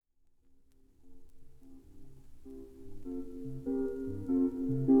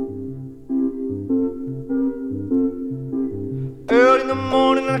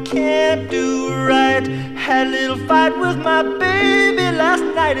can't do right. Had a little fight with my baby last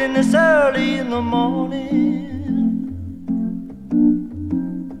night, and it's early in the morning.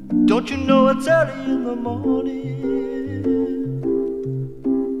 Don't you know it's early in the morning?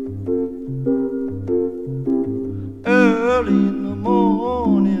 Early in the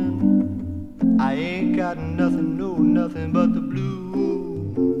morning, I ain't got nothing, no, nothing but the blues.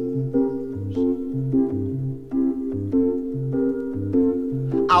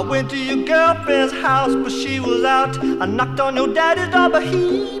 I went to your girlfriend's house, but she was out. I knocked on your daddy's door, but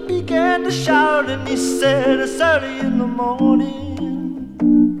he began to shout, and he said it's early in the morning.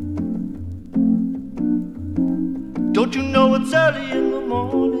 Don't you know it's early in the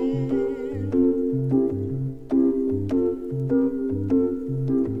morning?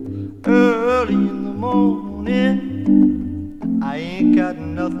 Early in the morning, I ain't got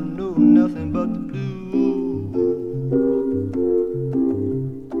nothing, no, nothing but the blues.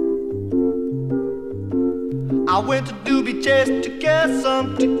 I went to Doobie Chase to get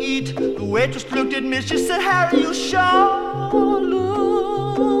something to eat. The waitress looked at me, she said, Harry, you sure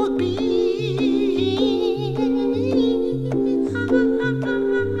look beat.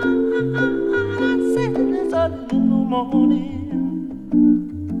 I said it's early in the morning.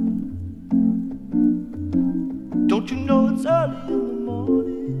 Don't you know it's early in the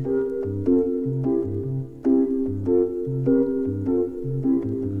morning?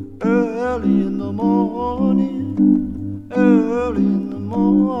 Early in the morning, early in the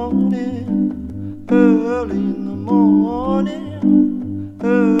morning, early in the morning,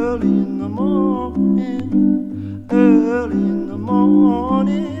 early in the morning, early in the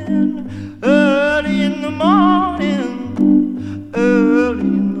morning, early in the morning, early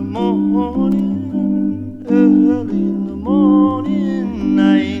in the morning. Early in the morning,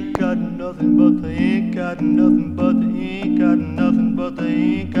 I ain't got nothing but I ain't got nothing but I ain't got nothing but I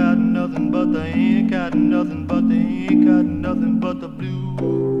ain't got nothing but I ain't got nothing but I ain't got nothing but the blues.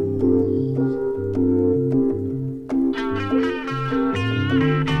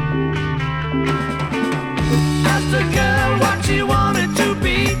 Asked the girl what she wanted to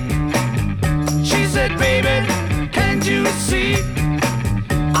be. She said, baby, can't you see?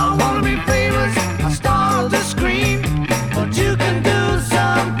 I wanna be famous, a star of the screen, but you can do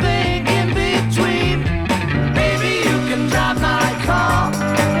something in between. Baby, you can drive my car.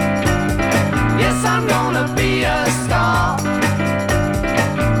 Yes, I'm gonna be a star.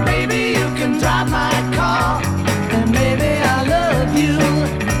 Baby, you can drive my car, and maybe I love you.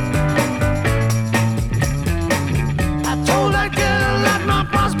 I told that girl that my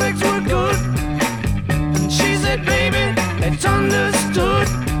prospects were good, and she said, baby, it's understood.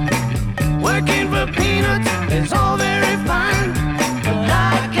 Working for peanuts is all very fine, but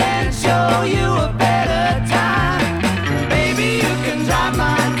I can show you a better time. Baby, you can drive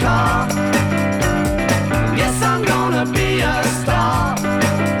my car. Yes, I'm gonna be a star.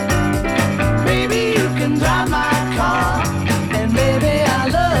 Baby, you can drive my car, and baby, I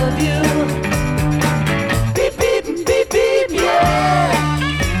love you. Beep, beep, beep, beep, yeah.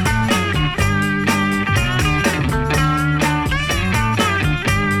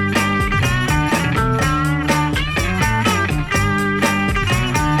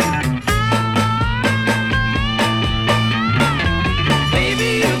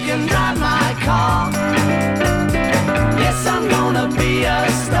 Yes, I'm gonna be a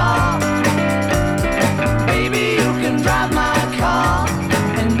star. Baby, you can drive my car,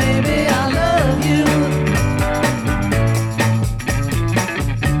 and baby, I love you.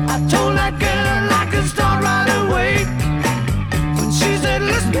 I told that girl I could start right away. When she said,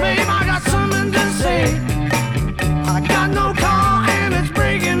 listen, babe, I got something to say. I got no car and it's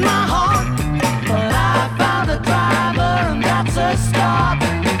breaking my heart, but I found a driver and that's a start.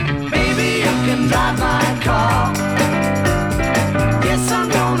 Baby, you can drive my car. Yes, I'm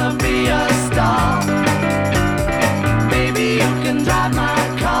gonna be a star. Baby, you can drive my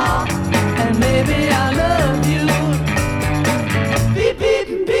car, and baby, I love you. Beep, beep,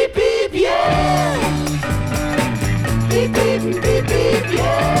 beep, beep, yeah. Beep, beep, beep, beep,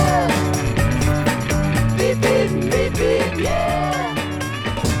 yeah. Beep, beep, beep, beep, yeah.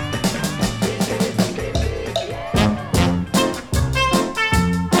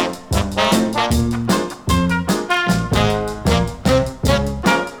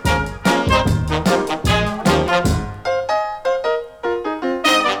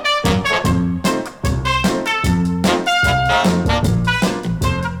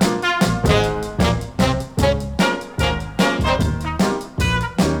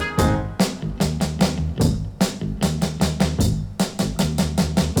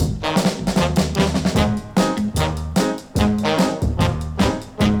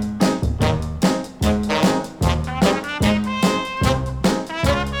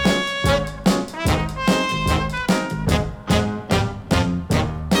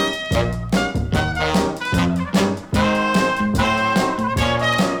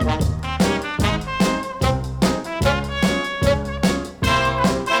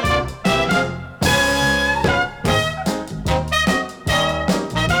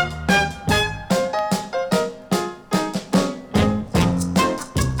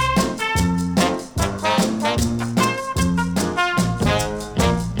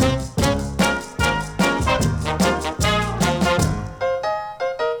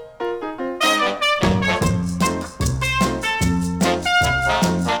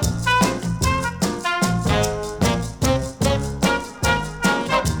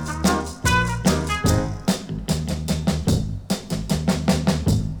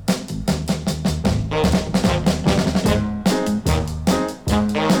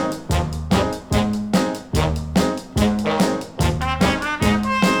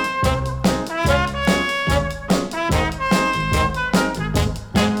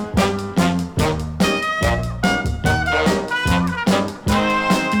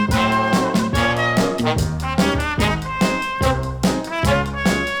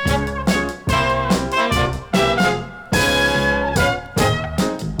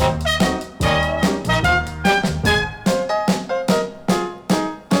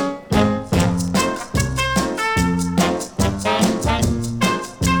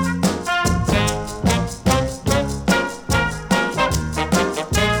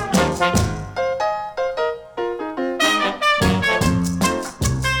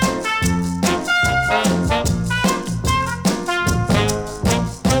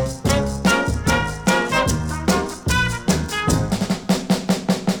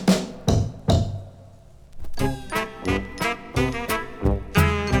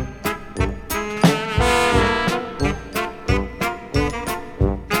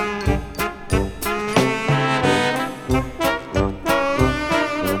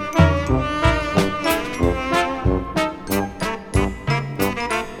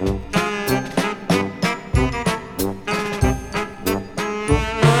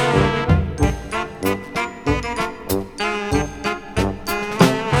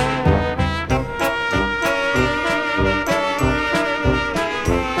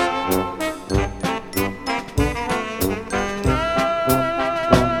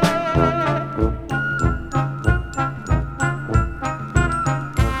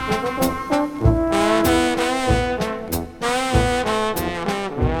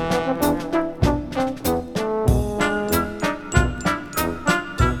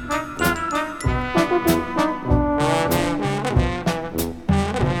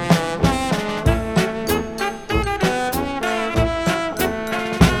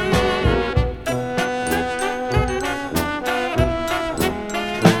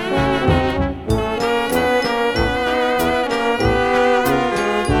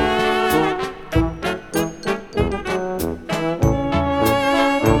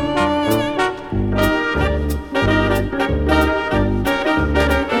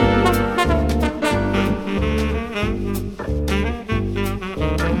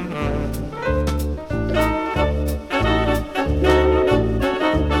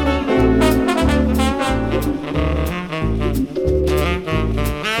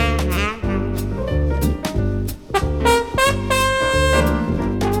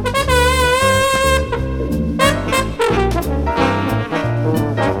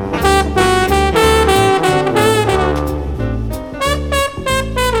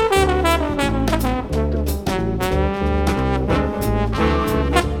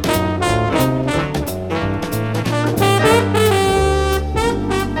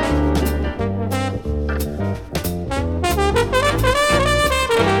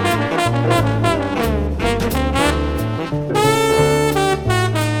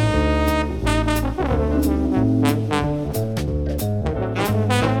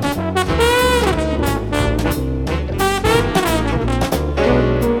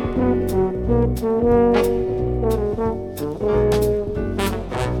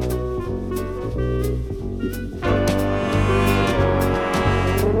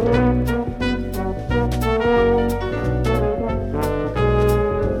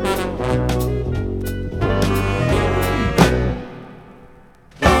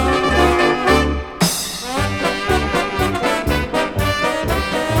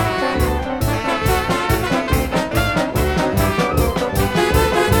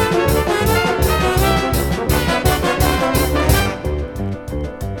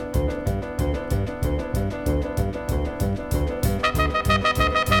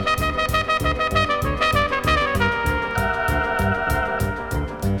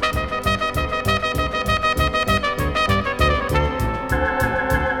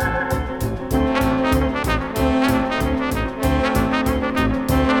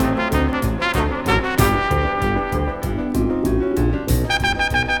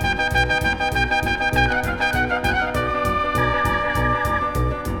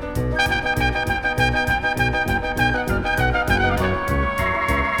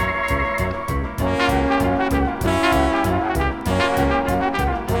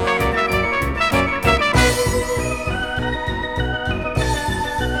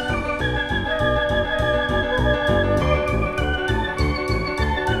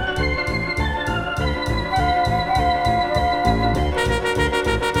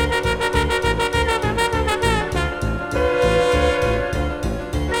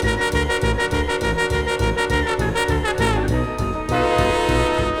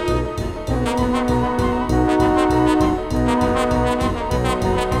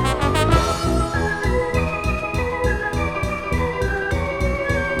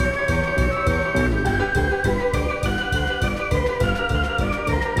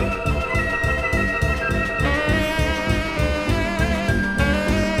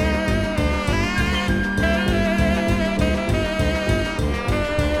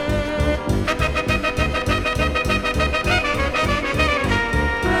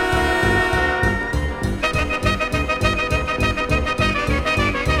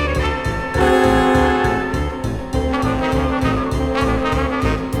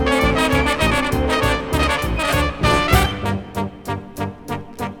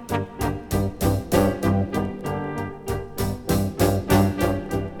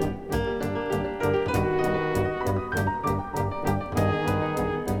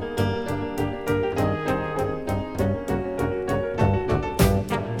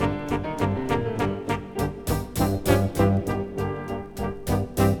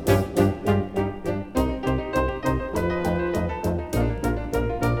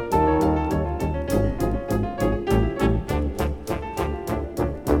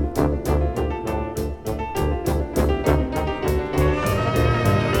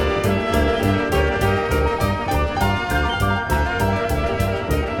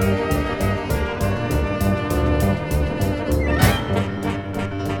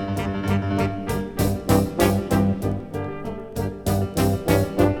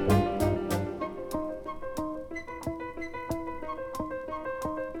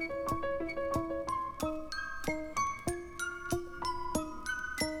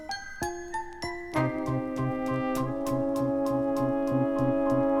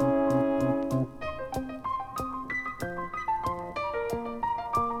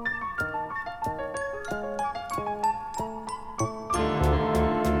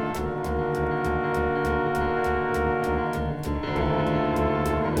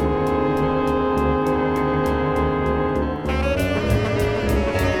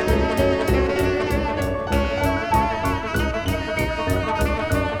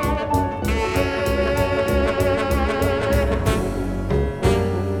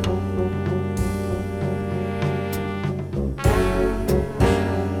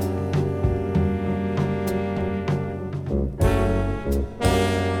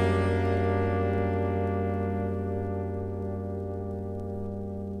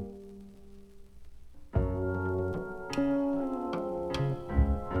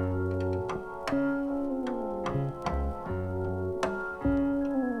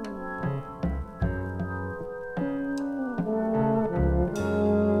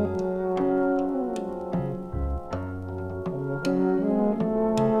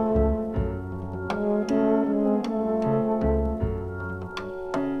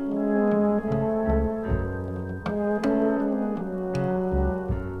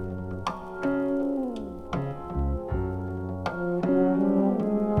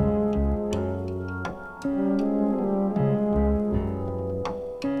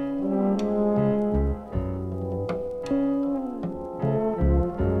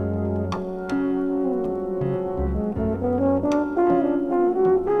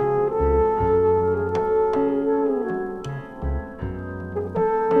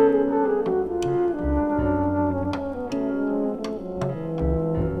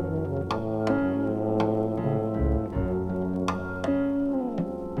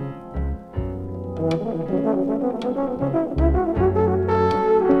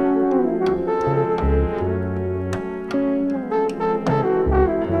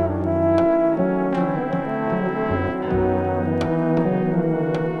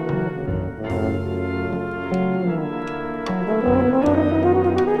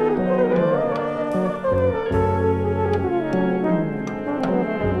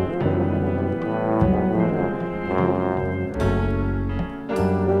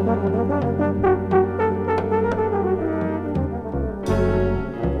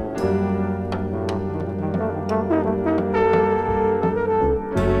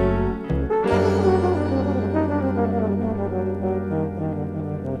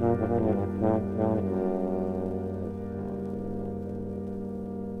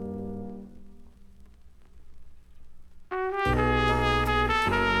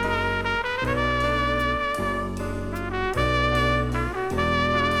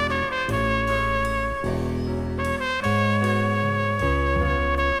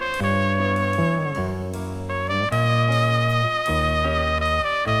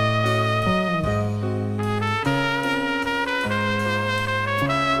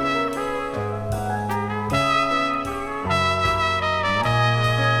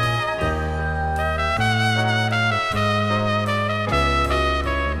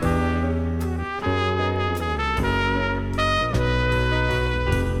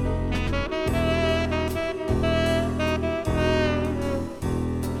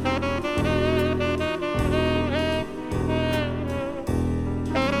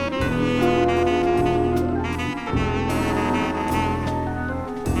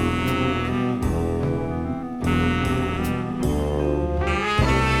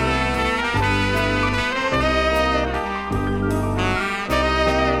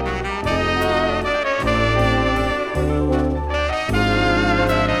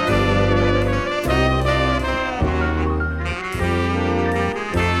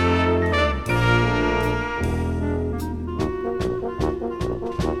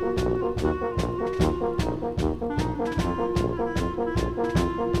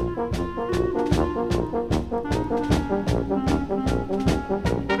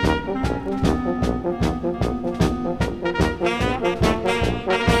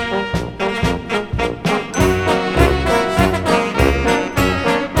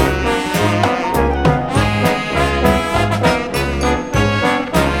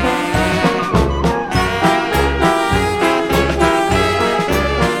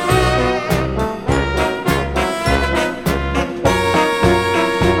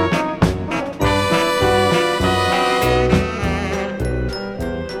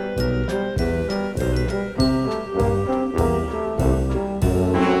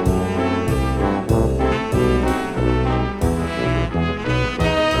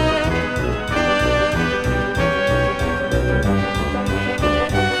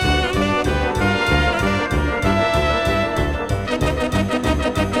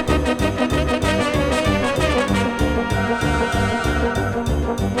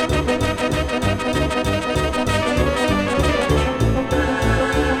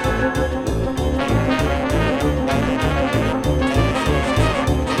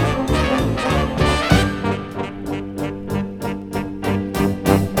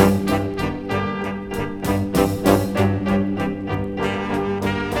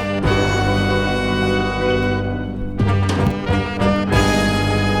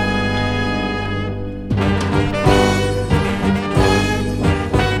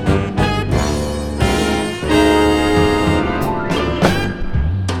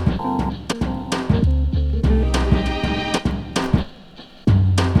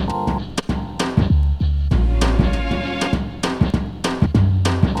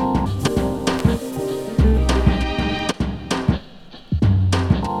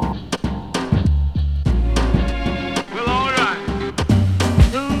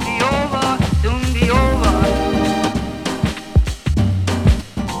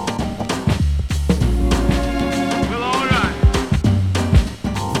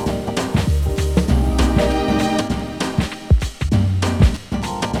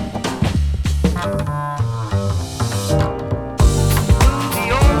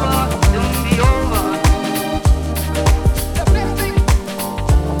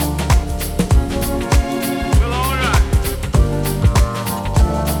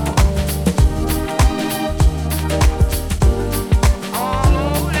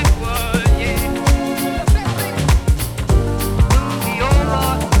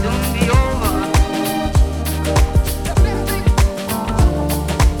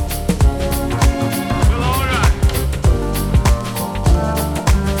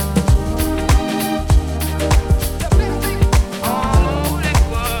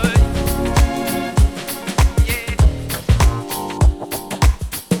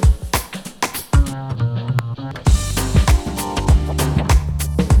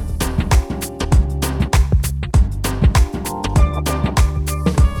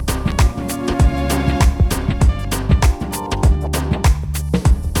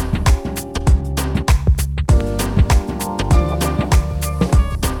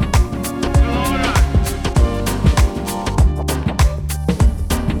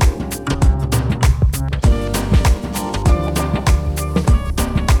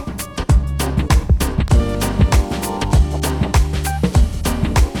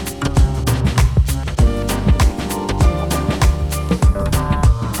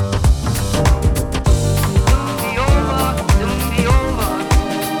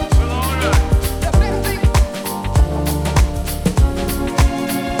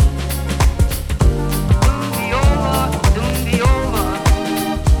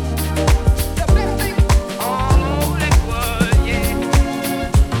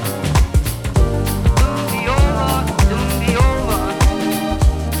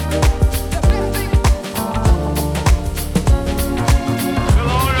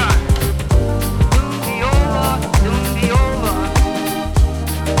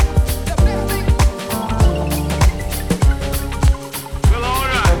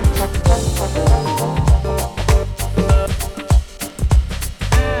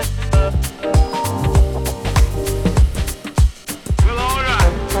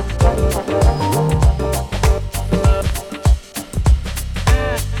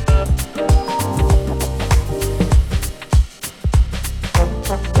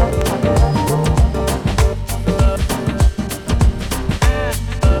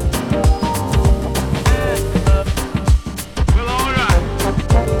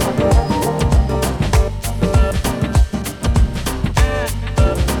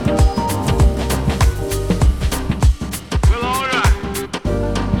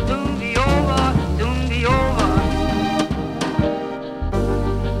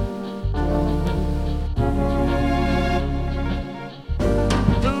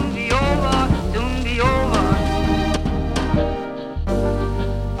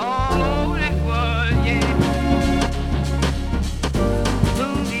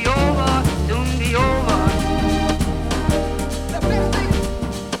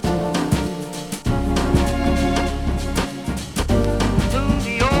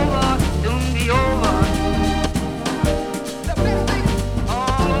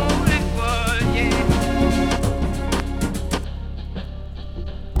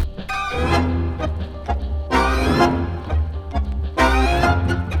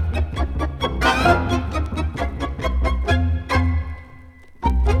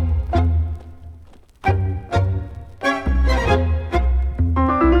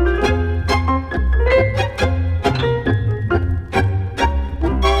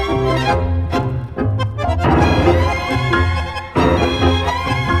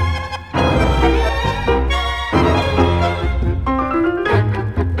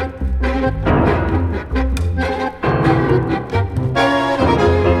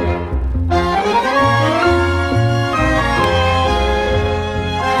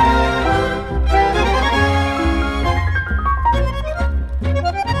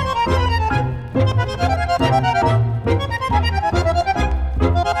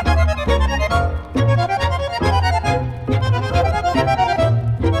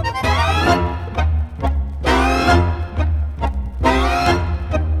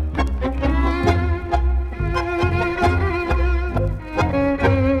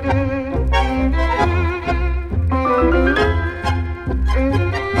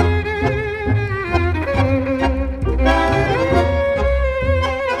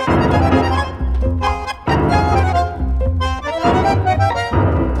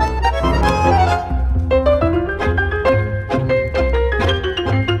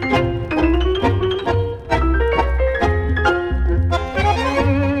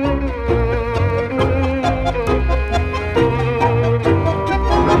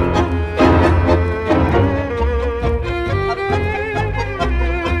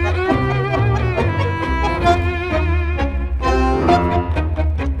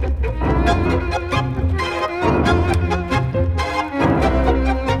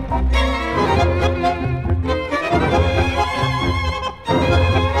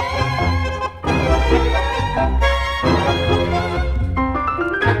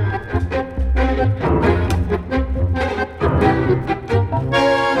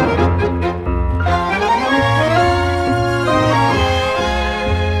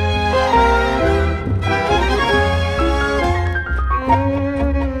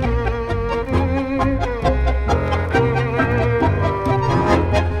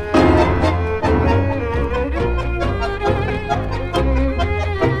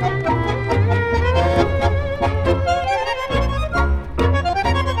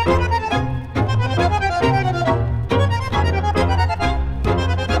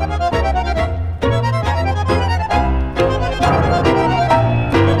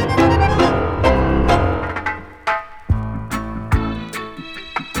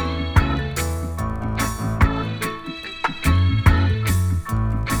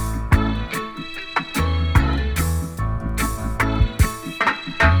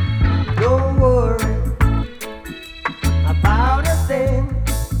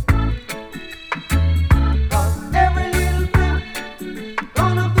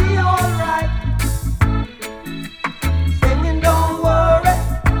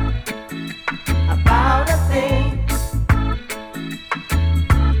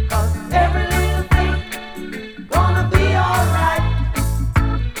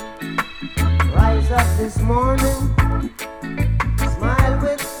 this morning, smile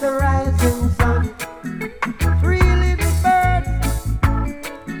with the rising sun. Three little birds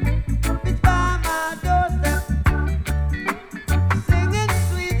pitch by my doorstep, singing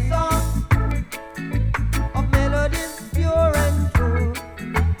sweet songs of melodies pure and true,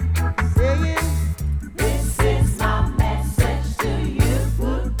 saying, This is my message to you.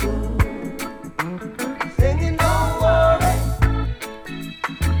 singing, don't worry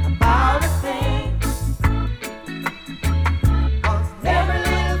About a thing, 'cause every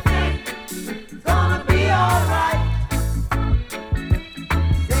little thing's gonna be alright.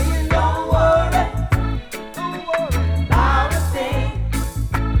 saying, Don't worry don't worry, about a thing,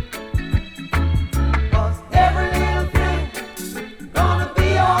 'cause every little thing's gonna be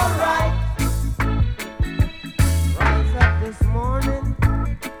alright. rise up this morning,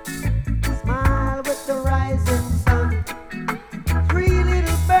 smile with the rising sun. Three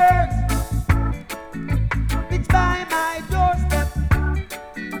little birds pitch by my doorstep,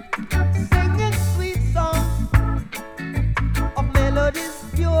 singing sweet songs of melodies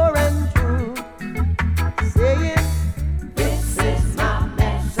pure and true, saying, This is my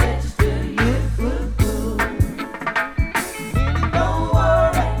message to you. Don't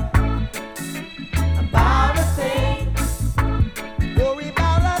worry about a thing, worry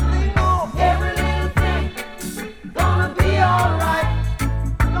about a thing, no, every little thing's gonna be alright.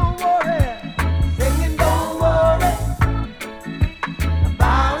 don't worry, singing, Don't worry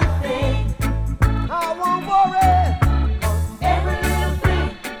about a thing, I won't worry, every little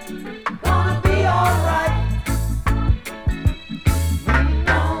thing's gonna be alright.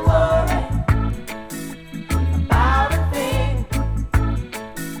 Don't worry about a thing,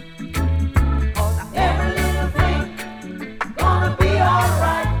 every little thing's gonna be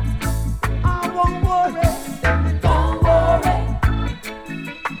alright. I won't worry, Don't worry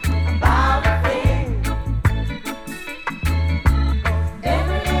about a thing,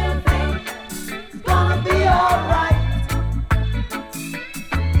 every little thing's gonna be alright.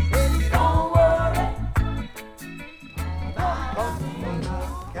 Don't worry about a thing.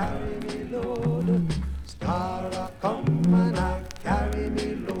 carry me load, Star, come and carry me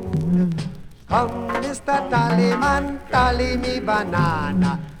load. Come, Mr. Tallyman, tally me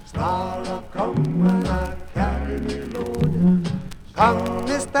banana. Star, come and carry me load. Come,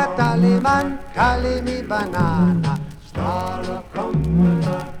 Mr. Tallyman, tally me banana. Star, come and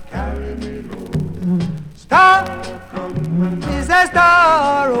carry me load. Star, is a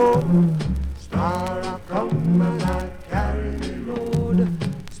star, oh. Star, come and carry me load.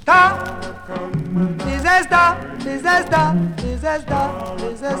 Star, is a star, is a star, is a star,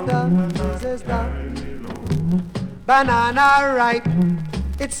 is a star, is a star. Banana ripe,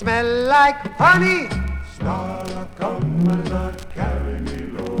 it smell like honey. Star, come and carry me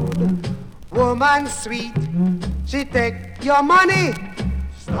load. Woman sweet, she take your money.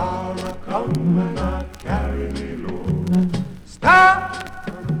 Star, come and carry me load. Star,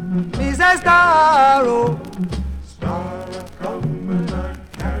 is a star, oh. Star, come and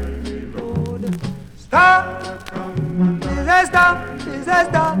carry me load. Star, is a star, is a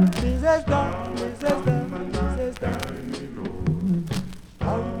star, is a star, is a star, is a star.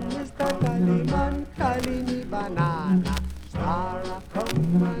 Come, Mr. Tallyman, tally me banana. Star,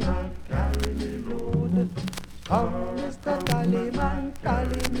 come and carry me load. Come, Mr. Tallyman,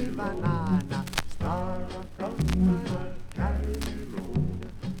 tally me banana. Star, come and carry me load.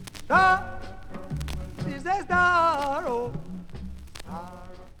 Star,